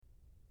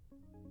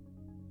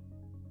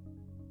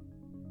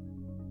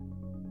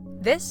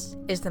This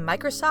is the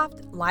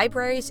Microsoft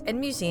Libraries and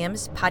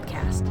Museums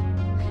podcast,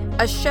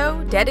 a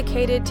show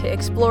dedicated to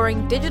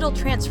exploring digital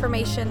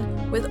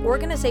transformation with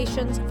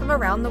organizations from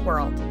around the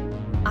world.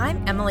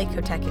 I'm Emily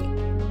Kotecki.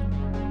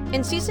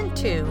 In Season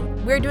 2,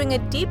 we're doing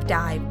a deep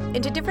dive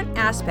into different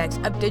aspects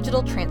of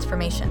digital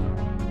transformation.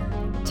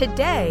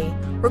 Today,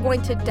 we're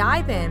going to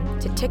dive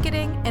into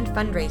ticketing and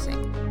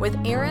fundraising with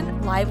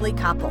Erin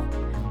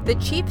Lively-Koppel, the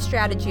Chief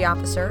Strategy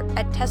Officer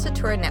at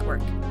Tessitura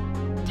Network.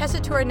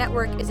 Tessitura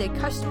Network is a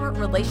customer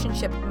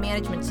relationship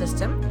management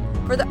system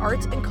for the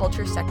arts and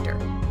culture sector.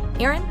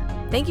 Erin,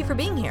 thank you for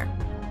being here.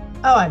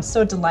 Oh, I'm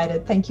so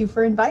delighted. Thank you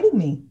for inviting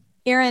me.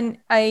 Erin,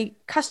 a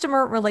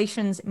customer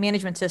relations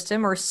management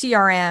system, or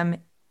CRM,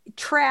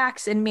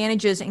 tracks and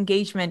manages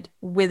engagement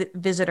with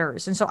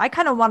visitors. And so I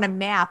kind of want to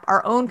map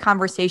our own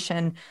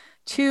conversation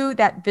to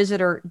that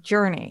visitor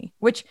journey,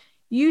 which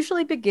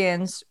usually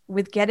begins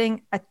with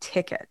getting a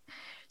ticket.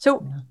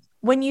 So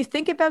when you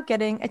think about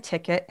getting a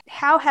ticket,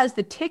 how has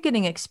the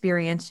ticketing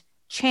experience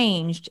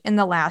changed in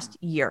the last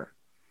year?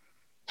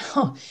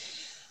 Oh,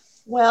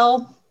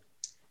 well,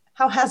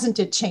 how hasn't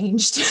it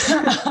changed?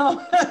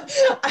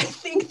 I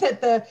think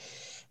that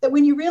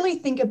when you really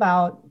think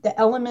about the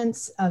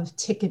elements of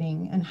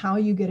ticketing and how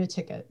you get a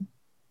ticket,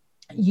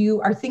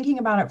 you are thinking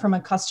about it from a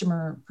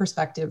customer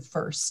perspective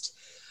first,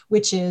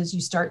 which is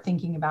you start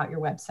thinking about your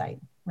website,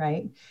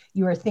 right?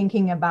 You are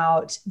thinking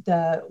about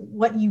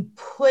what you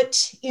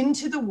put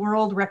into the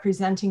world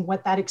representing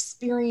what that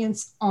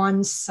experience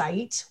on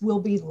site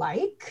will be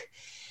like.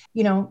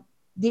 You know,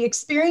 the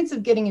experience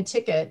of getting a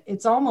ticket,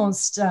 it's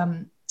almost,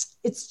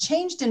 it's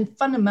changed in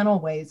fundamental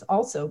ways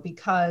also,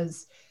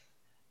 because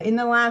in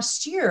the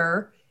last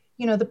year,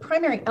 you know, the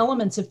primary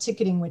elements of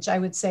ticketing, which I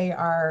would say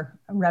are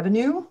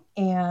revenue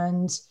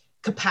and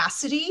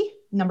capacity,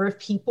 number of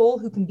people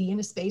who can be in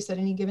a space at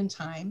any given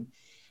time.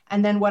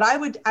 And then what I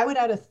would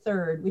add a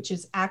third, which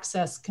is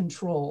access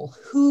control.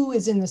 Who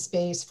is in the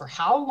space for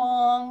how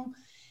long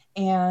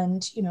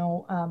and,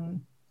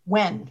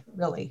 when,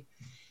 really.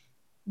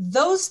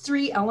 Those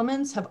three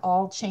elements have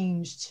all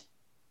changed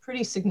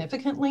pretty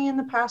significantly in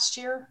the past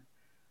year.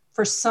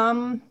 For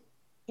some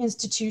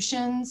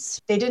institutions,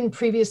 they didn't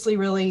previously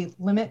really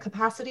limit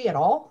capacity at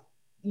all.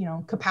 You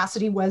know,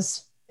 capacity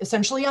was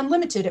essentially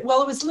unlimited.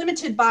 Well, it was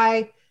limited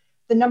by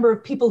the number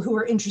of people who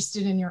were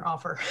interested in your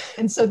offer.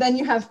 And so then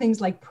you have things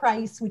like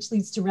price, which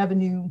leads to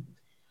revenue.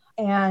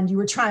 And you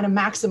were trying to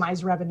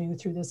maximize revenue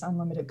through this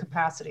unlimited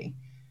capacity.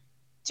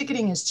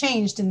 Ticketing has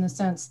changed in the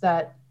sense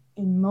that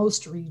in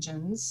most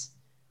regions,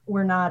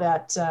 we're not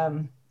at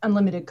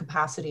unlimited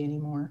capacity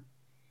anymore.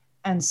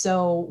 And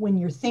so when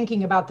you're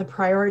thinking about the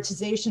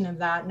prioritization of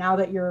that, now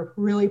that you're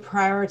really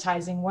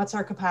prioritizing what's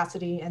our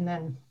capacity and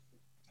then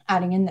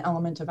adding in the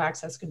element of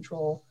access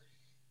control,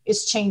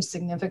 it's changed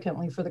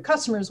significantly for the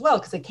customer as well,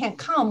 because they can't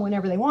come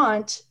whenever they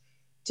want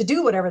to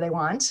do whatever they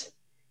want.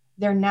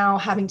 They're now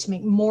having to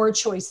make more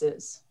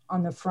choices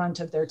on the front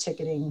of their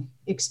ticketing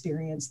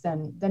experience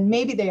than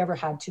maybe they ever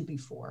had to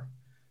before.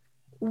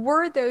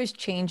 Were those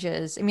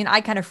changes, I mean, I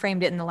kind of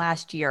framed it in the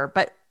last year,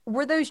 but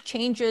were those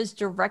changes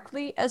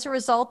directly as a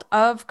result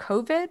of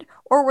COVID,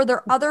 or were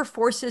there other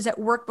forces at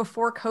work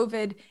before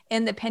COVID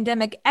and the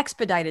pandemic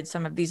expedited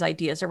some of these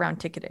ideas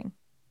around ticketing?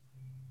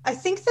 I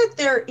think that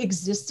there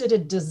existed a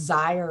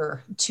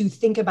desire to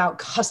think about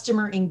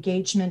customer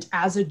engagement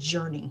as a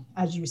journey,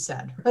 as you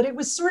said, but it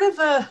was sort of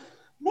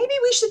maybe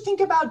we should think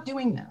about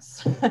doing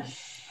this.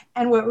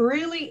 And what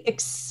really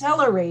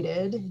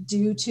accelerated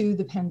due to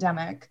the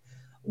pandemic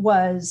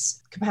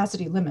was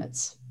capacity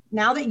limits.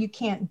 Now that you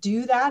can't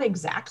do that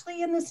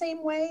exactly in the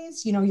same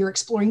ways, you know, you're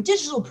exploring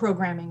digital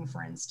programming,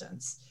 for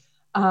instance.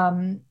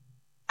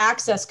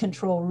 Access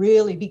control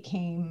really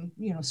became,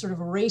 sort of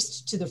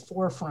raced to the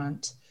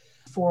forefront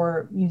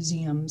for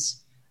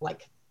museums.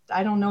 Like,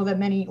 I don't know that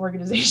many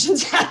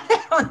organizations had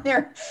that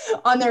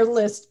on their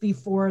list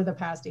before the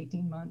past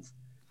 18 months.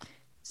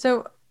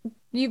 So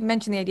you've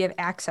mentioned the idea of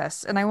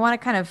access, and I want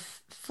to kind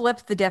of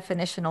flip the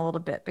definition a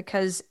little bit,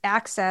 because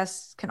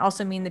access can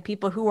also mean the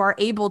people who are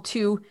able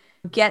to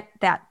get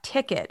that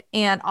ticket.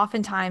 And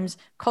oftentimes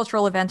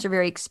cultural events are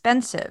very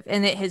expensive,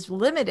 and it has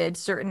limited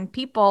certain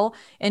people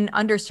in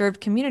underserved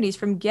communities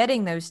from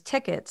getting those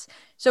tickets.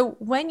 So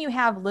when you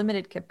have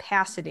limited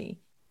capacity,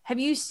 have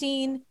you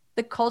seen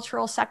the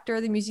cultural sector,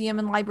 the museum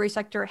and library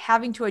sector,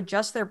 having to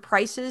adjust their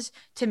prices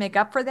to make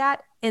up for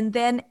that? And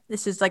then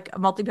this is like a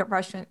multi-part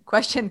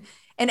question.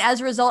 And as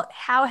a result,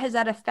 how has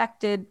that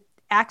affected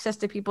access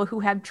to people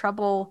who have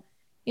trouble,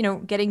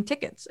 getting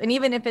tickets? And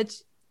even if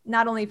it's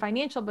not only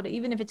financial, but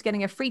even if it's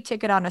getting a free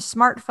ticket on a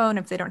smartphone,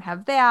 if they don't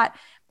have that,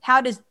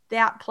 how does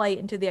that play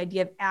into the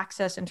idea of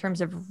access in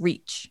terms of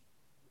reach?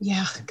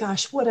 Yeah,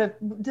 gosh,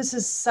 this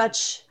is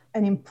such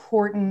an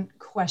important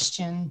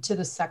question to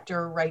the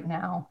sector right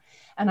now.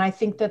 And I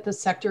think that the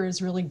sector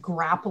is really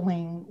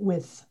grappling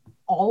with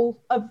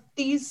all of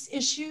these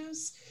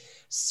issues.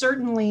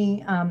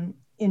 Certainly,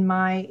 in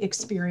my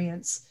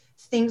experience,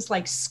 things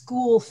like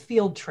school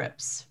field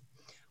trips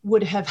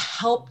would have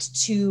helped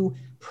to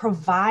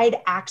provide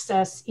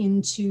access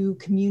into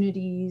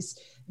communities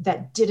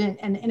that didn't,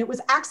 and it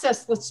was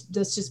access, let's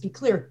just be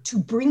clear, to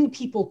bring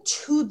people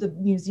to the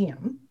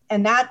museum.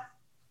 And that,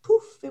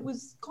 poof, it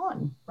was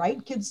gone,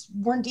 right? Kids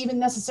weren't even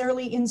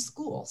necessarily in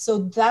school. So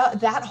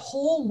that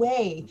whole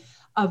way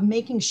of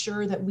making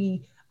sure that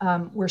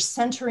we're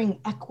centering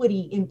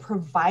equity in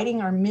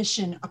providing our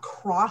mission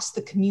across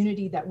the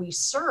community that we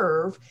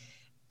serve,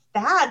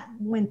 that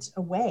went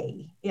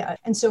away. Yeah.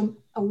 And so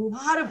a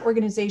lot of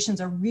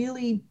organizations are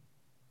really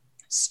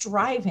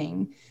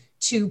striving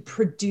to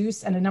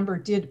produce, and a number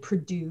did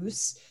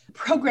produce,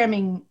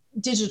 programming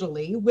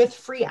digitally with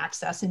free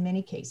access in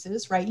many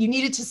cases, right? You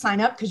needed to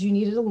sign up because you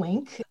needed a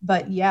link.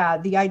 But yeah,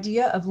 the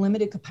idea of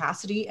limited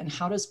capacity and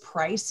how does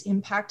price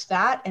impact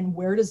that, and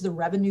where does the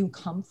revenue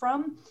come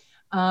from?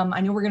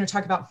 I know we're going to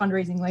talk about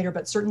fundraising later,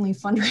 but certainly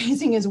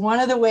fundraising is one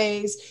of the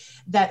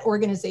ways that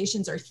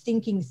organizations are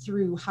thinking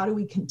through how do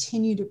we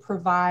continue to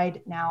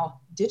provide now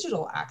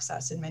digital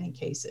access in many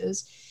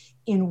cases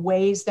in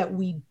ways that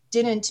we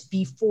didn't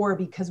before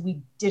because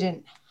we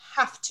didn't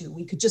have to.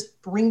 We could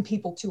just bring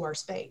people to our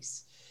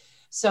space.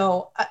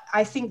 So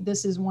I think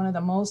this is one of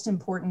the most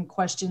important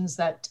questions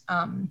that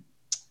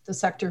the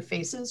sector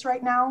faces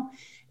right now,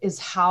 is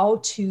how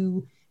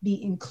to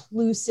be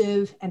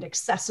inclusive and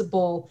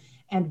accessible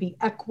and be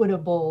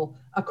equitable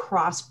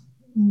across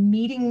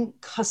meeting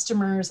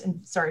customers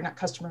and, sorry, not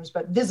customers,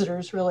 but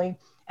visitors really,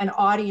 and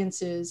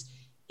audiences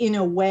in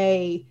a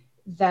way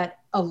that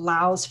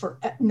allows for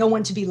no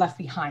one to be left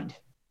behind.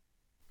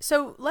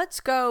 So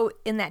let's go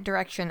in that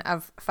direction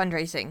of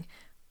fundraising.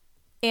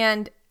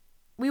 And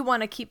we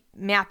want to keep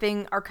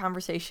mapping our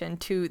conversation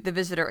to the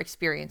visitor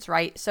experience,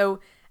 right? So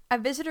a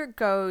visitor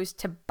goes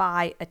to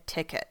buy a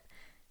ticket.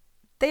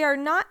 They are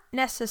not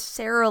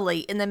necessarily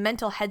in the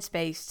mental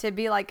headspace to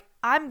be like,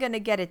 I'm going to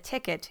get a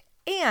ticket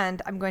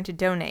and I'm going to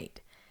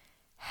donate.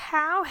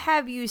 How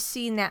have you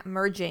seen that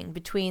merging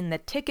between the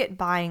ticket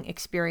buying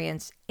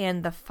experience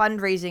and the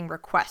fundraising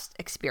request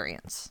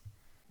experience?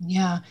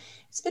 Yeah,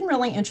 it's been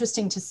really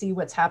interesting to see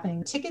what's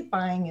happening. Ticket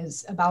buying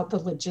is about the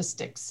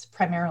logistics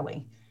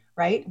primarily,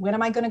 right? When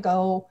am I going to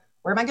go?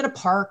 Where am I going to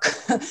park?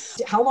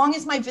 How long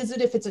is my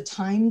visit if it's a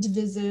timed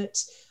visit?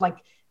 Like,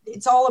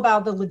 it's all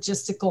about the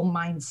logistical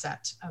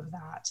mindset of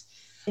that.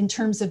 In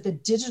terms of the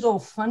digital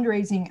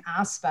fundraising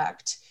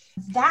aspect,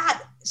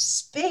 that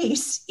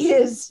space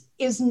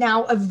is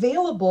now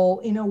available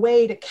in a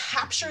way to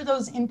capture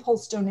those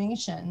impulse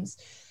donations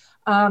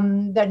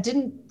that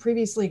didn't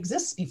previously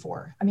exist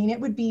before. I mean,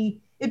 it'd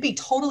be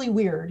totally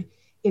weird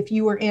if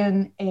you were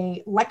in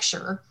a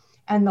lecture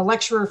and the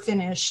lecturer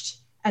finished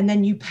and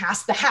then you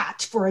pass the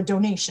hat for a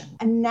donation.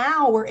 And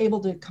now we're able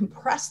to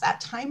compress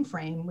that time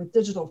frame with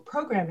digital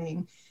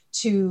programming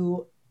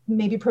to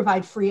maybe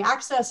provide free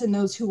access, and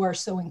those who are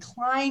so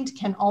inclined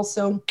can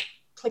also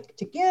click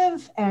to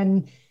give,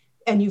 and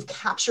you've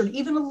captured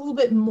even a little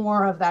bit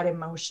more of that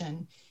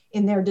emotion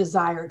in their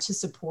desire to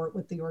support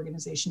what the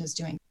organization is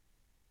doing.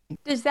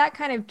 Does that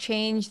kind of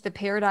change the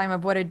paradigm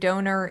of what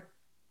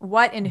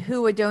and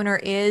who a donor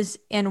is,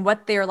 and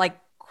what they're like,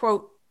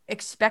 quote,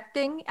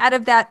 expecting out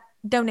of that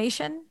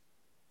donation?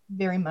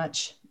 Very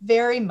much,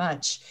 very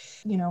much.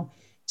 You know,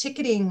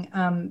 ticketing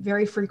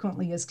very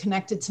frequently is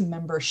connected to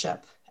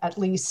membership, at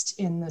least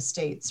in the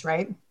States,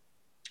 right?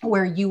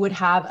 Where you would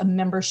have a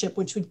membership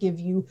which would give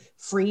you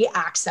free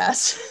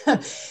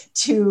access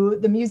to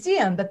the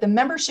museum. But the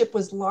membership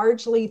was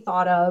largely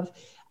thought of,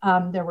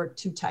 there were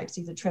two types,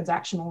 either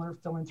transactional or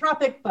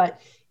philanthropic,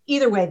 but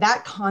either way,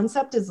 that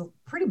concept is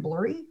pretty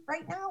blurry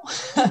right now.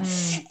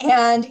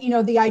 And, you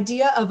know, the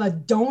idea of a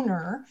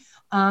donor,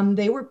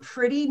 they were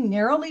pretty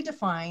narrowly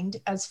defined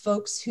as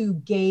folks who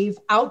gave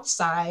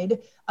outside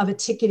of a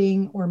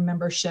ticketing or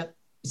membership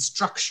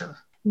structure.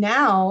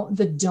 Now,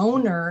 the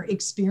donor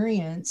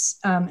experience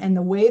and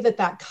the way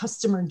that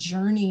customer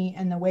journey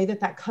and the way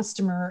that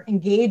customer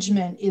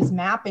engagement is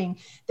mapping,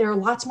 there are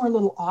lots more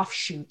little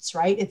offshoots,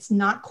 right? It's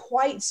not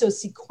quite so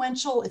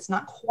sequential. It's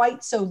not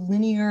quite so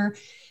linear.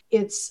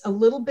 It's a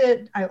little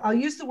bit, I'll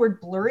use the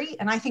word blurry,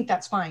 and I think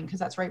that's fine because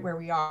that's right where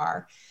we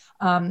are.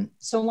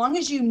 So long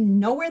as you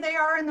know where they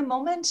are in the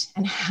moment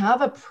and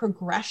have a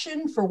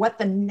progression for what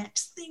the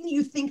next thing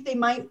you think they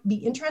might be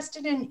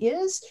interested in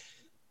is,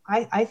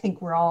 I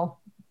think we're all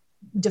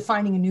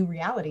defining a new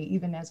reality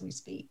even as we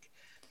speak.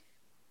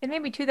 And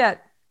maybe to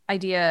that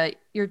idea,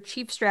 your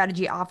chief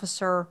strategy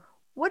officer,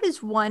 what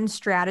is one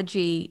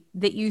strategy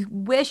that you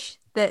wish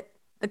that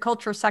the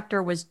cultural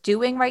sector was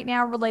doing right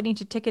now relating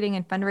to ticketing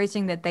and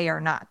fundraising that they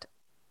are not?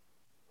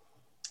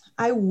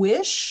 I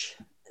wish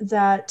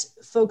that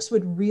folks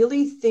would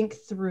really think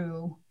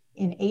through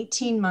in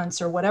 18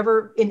 months or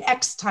whatever, in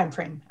X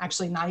timeframe,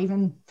 actually not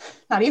even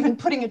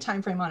putting a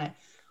timeframe on it.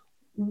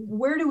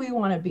 Where do we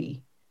want to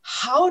be?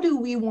 How do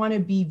we want to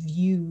be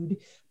viewed,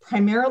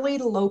 primarily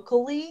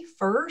locally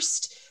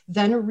first,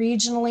 then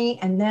regionally,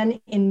 and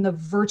then in the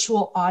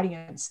virtual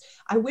audience?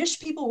 I wish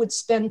people would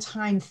spend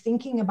time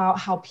thinking about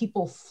how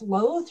people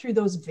flow through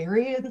those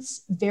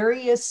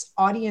various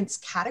audience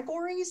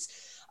categories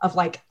of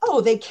like,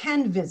 oh, they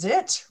can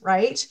visit,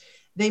 right?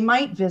 They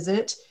might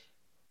visit.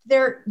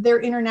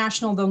 they're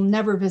international, they'll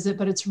never visit,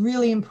 but it's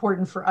really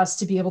important for us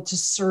to be able to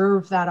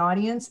serve that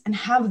audience and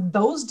have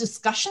those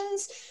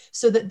discussions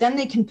so that then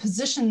they can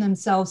position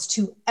themselves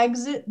to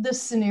exit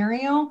this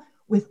scenario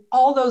with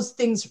all those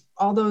things,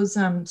 all those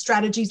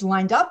strategies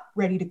lined up,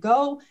 ready to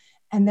go.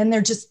 And then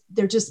they're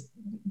just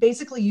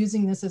basically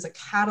using this as a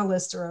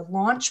catalyst or a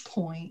launch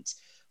point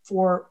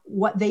for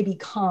what they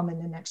become in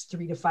the next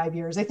 3 to 5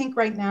 years. I think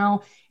right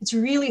now it's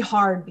really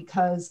hard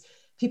because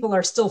people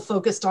are still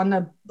focused on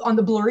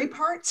the blurry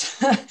parts,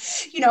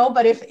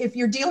 but if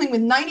you're dealing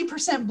with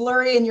 90%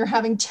 blurry and you're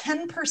having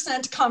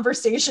 10%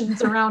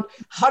 conversations around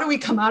how do we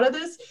come out of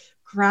this,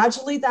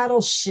 gradually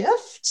that'll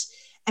shift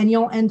and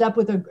you'll end up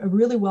with a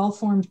really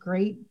well-formed,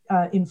 great,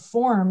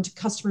 informed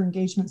customer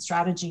engagement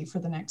strategy for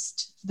the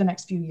next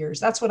few years.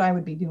 That's what I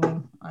would be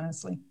doing,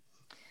 honestly.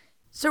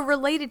 So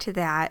related to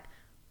that,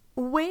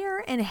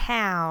 where and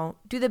how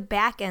do the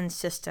back-end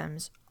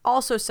systems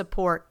also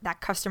support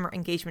that customer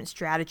engagement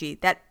strategy,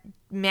 that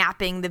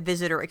mapping the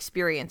visitor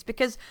experience?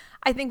 Because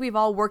I think we've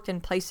all worked in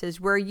places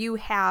where you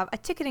have a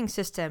ticketing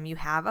system, you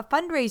have a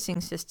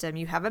fundraising system,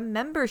 you have a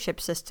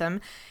membership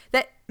system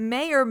that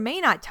may or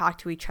may not talk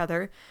to each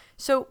other.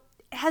 So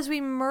as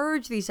we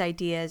merge these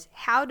ideas,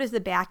 how does the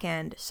back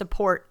end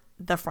support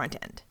the front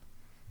end?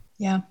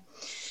 Yeah.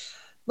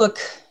 Look,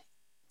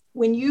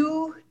 when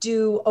you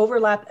do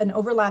an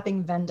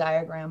overlapping Venn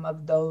diagram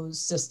of those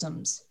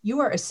systems,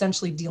 you are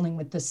essentially dealing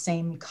with the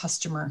same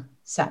customer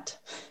set.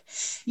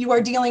 You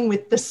are dealing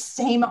with the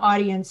same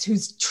audience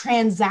who's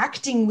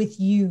transacting with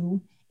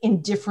you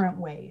in different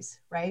ways,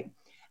 right?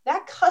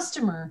 That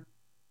customer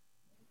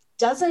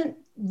doesn't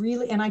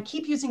really, and I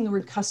keep using the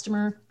word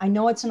customer. I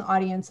know it's an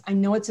audience, I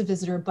know it's a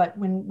visitor, but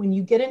when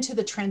you get into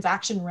the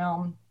transaction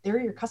realm,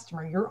 they're your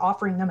customer. You're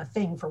offering them a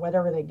thing for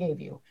whatever they gave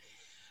you.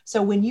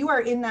 So when you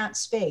are in that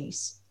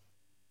space,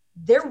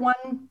 they're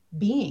one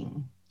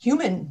being,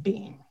 human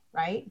being,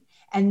 right?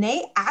 And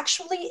they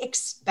actually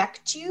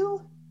expect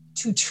you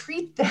to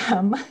treat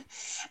them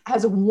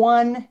as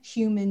one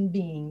human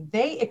being.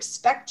 They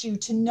expect you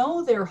to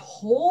know their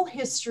whole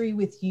history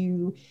with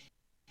you.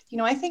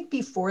 I think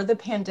before the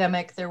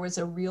pandemic, there was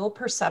a real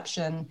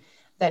perception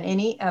that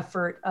any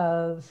effort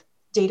of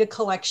data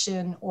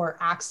collection or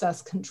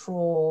access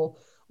control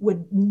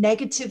would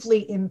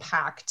negatively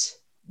impact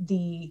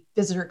the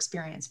visitor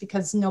experience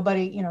because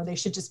nobody, they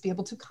should just be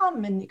able to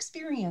come and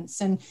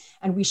experience and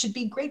we should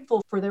be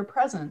grateful for their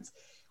presence.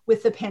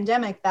 With the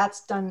pandemic,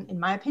 that's done, in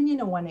my opinion,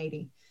 a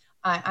 180.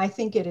 I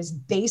think it is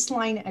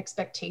baseline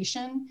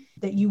expectation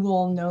that you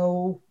will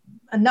know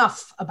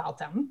enough about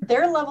them.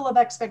 Their level of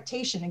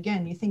expectation,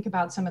 again, you think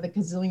about some of the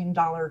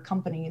gazillion-dollar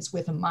companies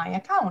with a My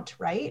Account,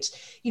 right?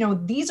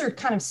 These are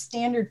kind of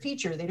standard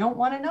feature. They don't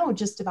want to know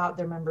just about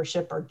their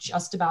membership or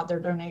just about their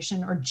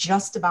donation or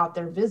just about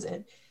their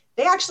visit.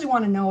 They actually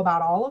want to know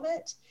about all of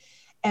it.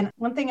 And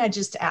one thing I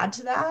just add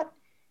to that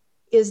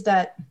is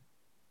that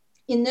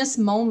in this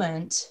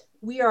moment,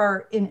 we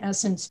are in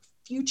essence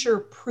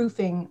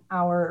future-proofing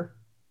our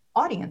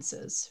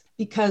audiences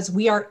because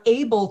we are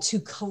able to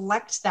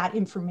collect that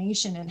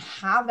information and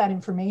have that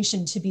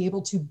information to be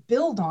able to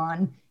build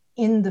on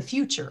in the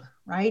future,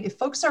 right? If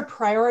folks are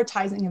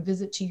prioritizing a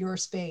visit to your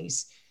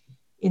space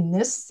in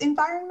this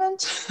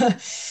environment,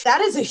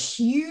 that is a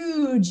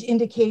huge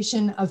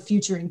indication of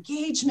future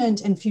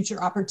engagement and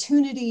future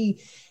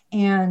opportunity.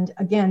 And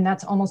again,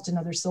 that's almost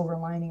another silver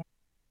lining.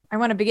 I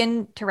want to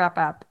begin to wrap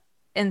up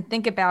and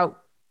think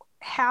about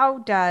how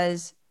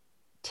does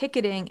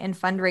ticketing and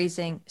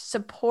fundraising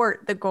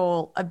support the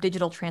goal of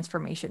digital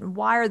transformation?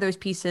 Why are those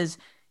pieces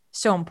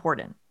so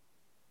important?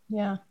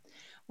 Yeah.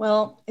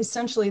 Well,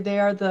 essentially, they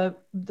are the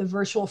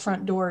virtual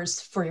front doors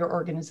for your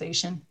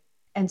organization.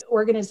 And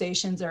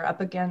organizations are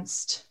up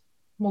against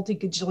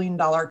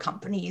multi-gajillion-dollar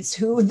companies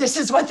who this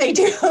is what they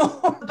do.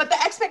 But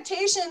the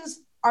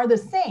expectations are the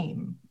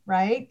same,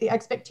 right? The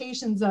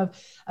expectations of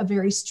a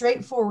very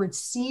straightforward,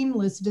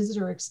 seamless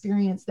visitor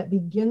experience that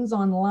begins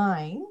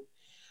online,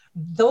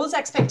 those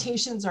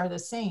expectations are the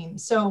same.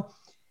 So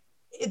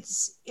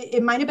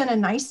it might have been a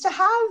nice to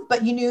have,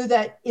 but you knew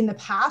that in the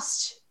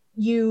past,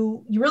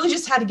 you really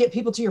just had to get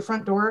people to your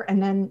front door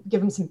and then give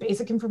them some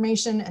basic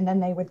information, and then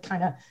they would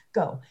kind of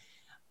go.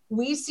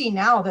 We see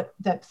now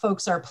that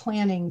folks are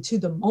planning to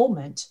the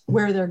moment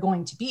where they're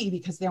going to be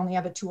because they only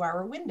have a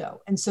 2-hour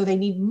window. And so they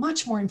need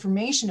much more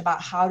information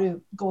about how to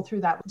go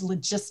through that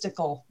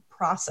logistical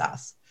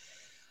process.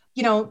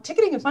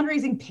 Ticketing and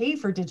fundraising pay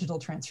for digital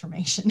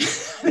transformation.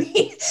 I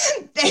mean,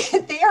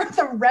 they are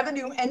the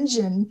revenue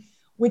engine,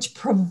 which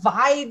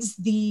provides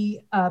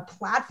the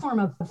platform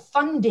of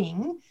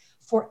funding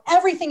for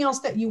everything else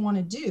that you want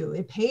to do.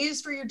 It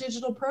pays for your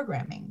digital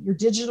programming, your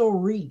digital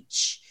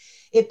reach.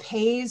 It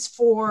pays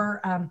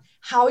for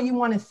how you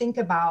want to think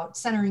about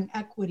centering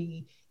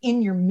equity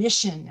in your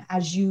mission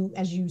as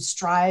you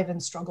strive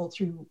and struggle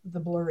through the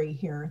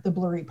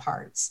blurry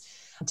parts.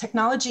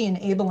 Technology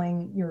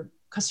enabling your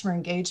customer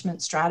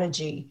engagement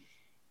strategy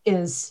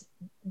is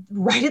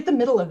right at the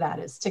middle of that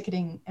is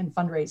ticketing and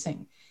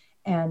fundraising.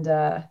 And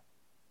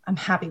I'm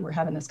happy we're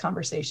having this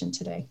conversation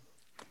today.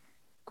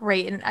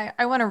 Great. And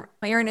I want to,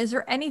 Erin, is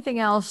there anything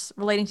else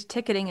relating to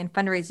ticketing and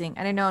fundraising?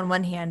 And I know on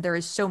one hand, there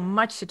is so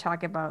much to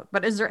talk about,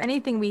 but is there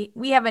anything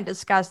we haven't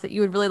discussed that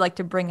you would really like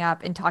to bring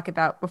up and talk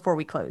about before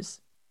we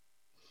close?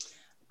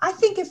 I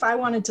think if I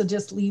wanted to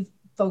just leave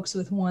folks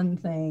with one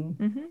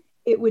thing,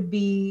 it would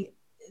be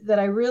that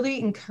I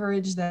really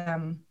encourage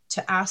them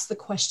to ask the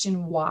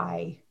question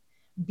why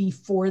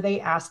before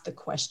they ask the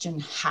question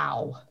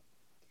how.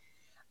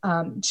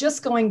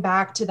 Just going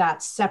back to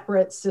that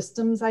separate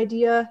systems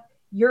idea,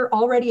 you're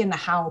already in the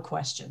how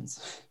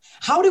questions.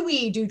 How do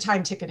we do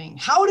time ticketing?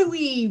 How do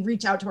we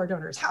reach out to our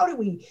donors? How do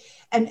we?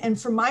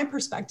 And from my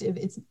perspective,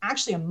 it's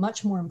actually a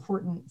much more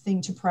important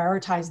thing to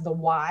prioritize the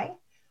why.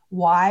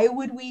 Why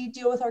would we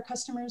deal with our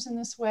customers in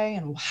this way?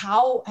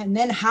 And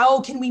then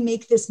how can we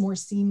make this more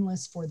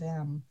seamless for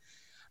them?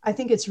 I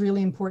think it's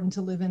really important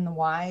to live in the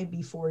why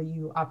before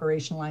you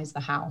operationalize the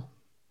how.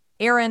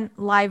 Erin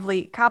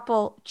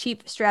Lively-Koppel,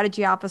 Chief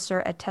Strategy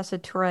Officer at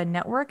Tessitura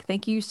Network.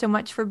 Thank you so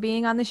much for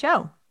being on the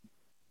show.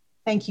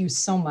 Thank you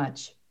so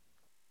much.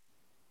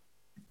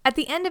 At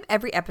the end of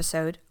every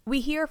episode, we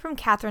hear from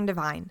Catherine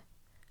Devine,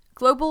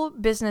 Global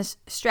Business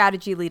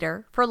Strategy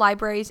Leader for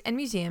Libraries and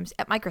Museums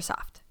at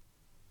Microsoft.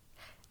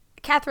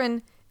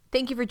 Catherine,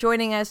 thank you for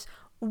joining us.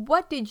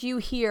 What did you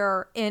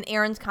hear in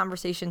Erin's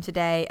conversation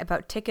today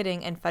about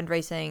ticketing and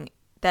fundraising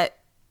that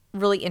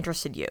really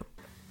interested you?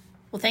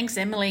 Well, thanks,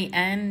 Emily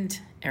and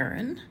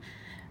Erin.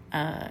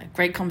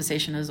 Great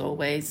conversation as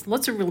always.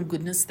 Lots of real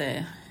goodness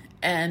there.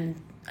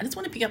 And I just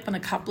want to pick up on a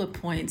couple of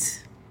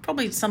points,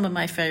 probably some of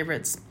my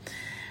favorites.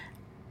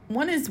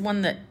 One is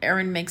one that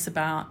Erin makes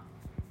about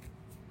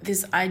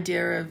this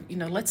idea of,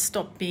 let's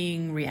stop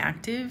being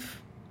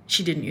reactive.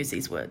 She didn't use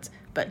these words,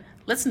 but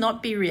let's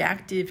not be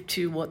reactive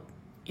to what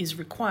is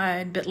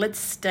required, but let's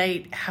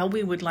state how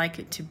we would like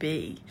it to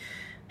be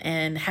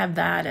and have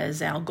that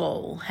as our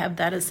goal, have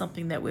that as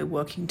something that we're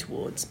working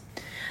towards.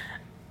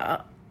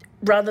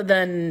 Rather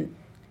than,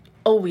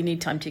 we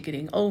need time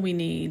ticketing, we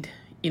need,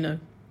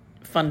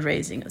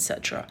 fundraising,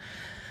 etc.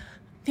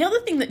 The other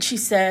thing that she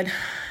said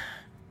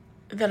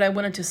that I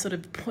wanted to sort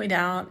of point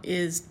out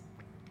is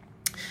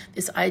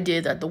this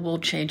idea that the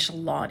world changed a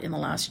lot in the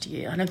last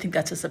year. I don't think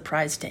that's a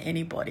surprise to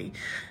anybody,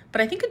 but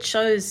I think it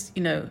shows,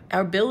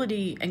 our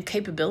ability and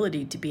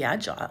capability to be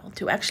agile,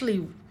 to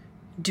actually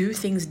do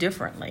things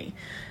differently.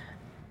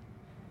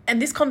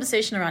 And this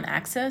conversation around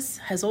access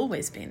has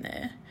always been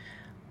there.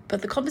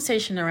 But the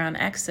conversation around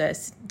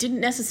access didn't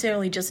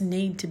necessarily just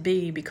need to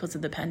be because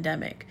of the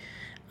pandemic.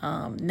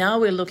 Now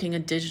we're looking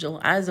at digital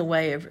as a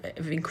way of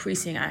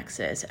increasing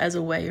access, as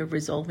a way of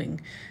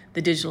resolving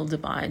the digital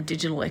divide,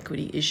 digital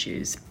equity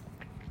issues.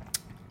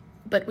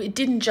 But it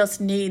didn't just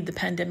need the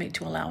pandemic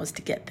to allow us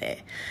to get there.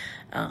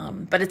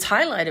 But it's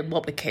highlighted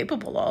what we're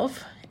capable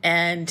of.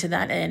 And to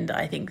that end,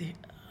 I think,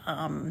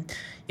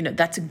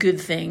 that's a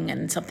good thing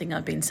and something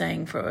I've been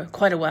saying for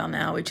quite a while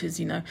now, which is,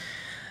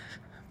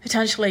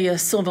 potentially a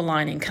silver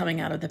lining coming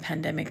out of the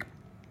pandemic.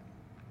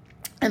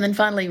 And then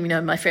finally,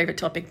 my favorite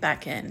topic,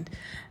 back-end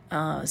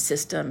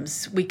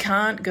systems. We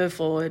can't go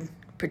forward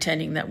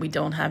pretending that we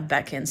don't have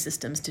back-end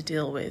systems to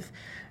deal with.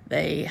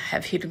 They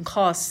have hidden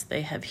costs.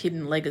 They have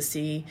hidden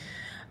legacy.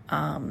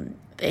 In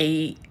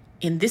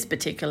this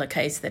particular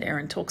case that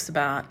Erin talks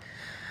about,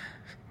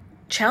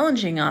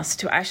 challenging us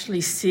to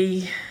actually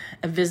see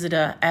a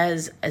visitor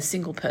as a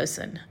single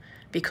person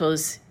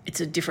because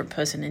it's a different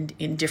person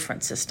in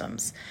different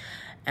systems.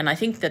 And I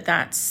think that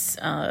that's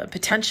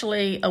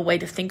potentially a way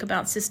to think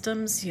about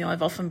systems.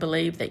 I've often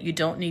believed that you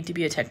don't need to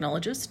be a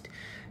technologist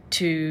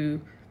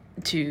to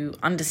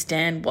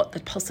understand what the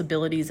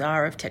possibilities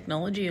are of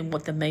technology and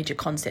what the major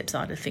concepts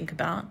are to think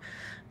about.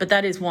 But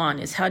that is one,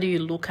 is how do you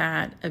look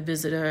at a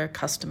visitor,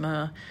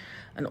 customer,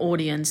 an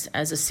audience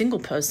as a single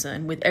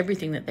person with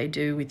everything that they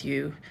do with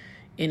you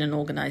in an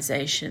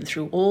organization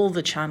through all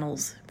the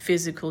channels,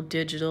 physical,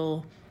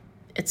 digital,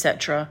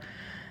 etc.,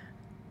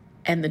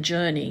 and the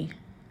journey.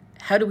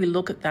 How do we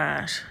look at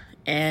that,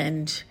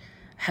 and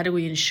how do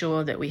we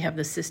ensure that we have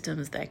the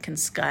systems that can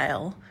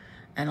scale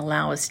and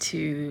allow us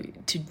to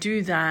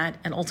do that,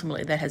 and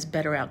ultimately that has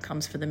better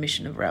outcomes for the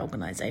mission of our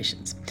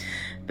organizations.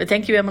 But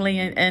thank you, Emily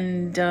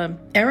and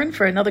Erin,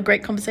 for another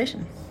great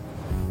conversation.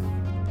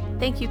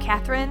 Thank you,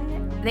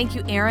 Catherine. Thank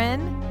you,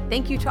 Erin.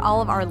 Thank you to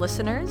all of our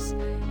listeners.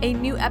 A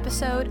new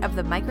episode of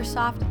the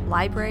Microsoft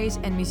Libraries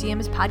and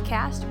Museums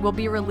podcast will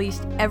be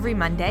released every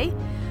Monday,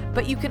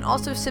 but you can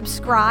also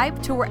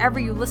subscribe to wherever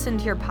you listen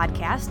to your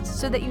podcasts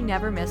so that you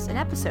never miss an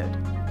episode.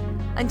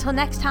 Until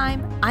next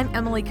time, I'm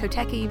Emily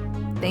Kotecki.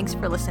 Thanks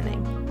for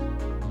listening.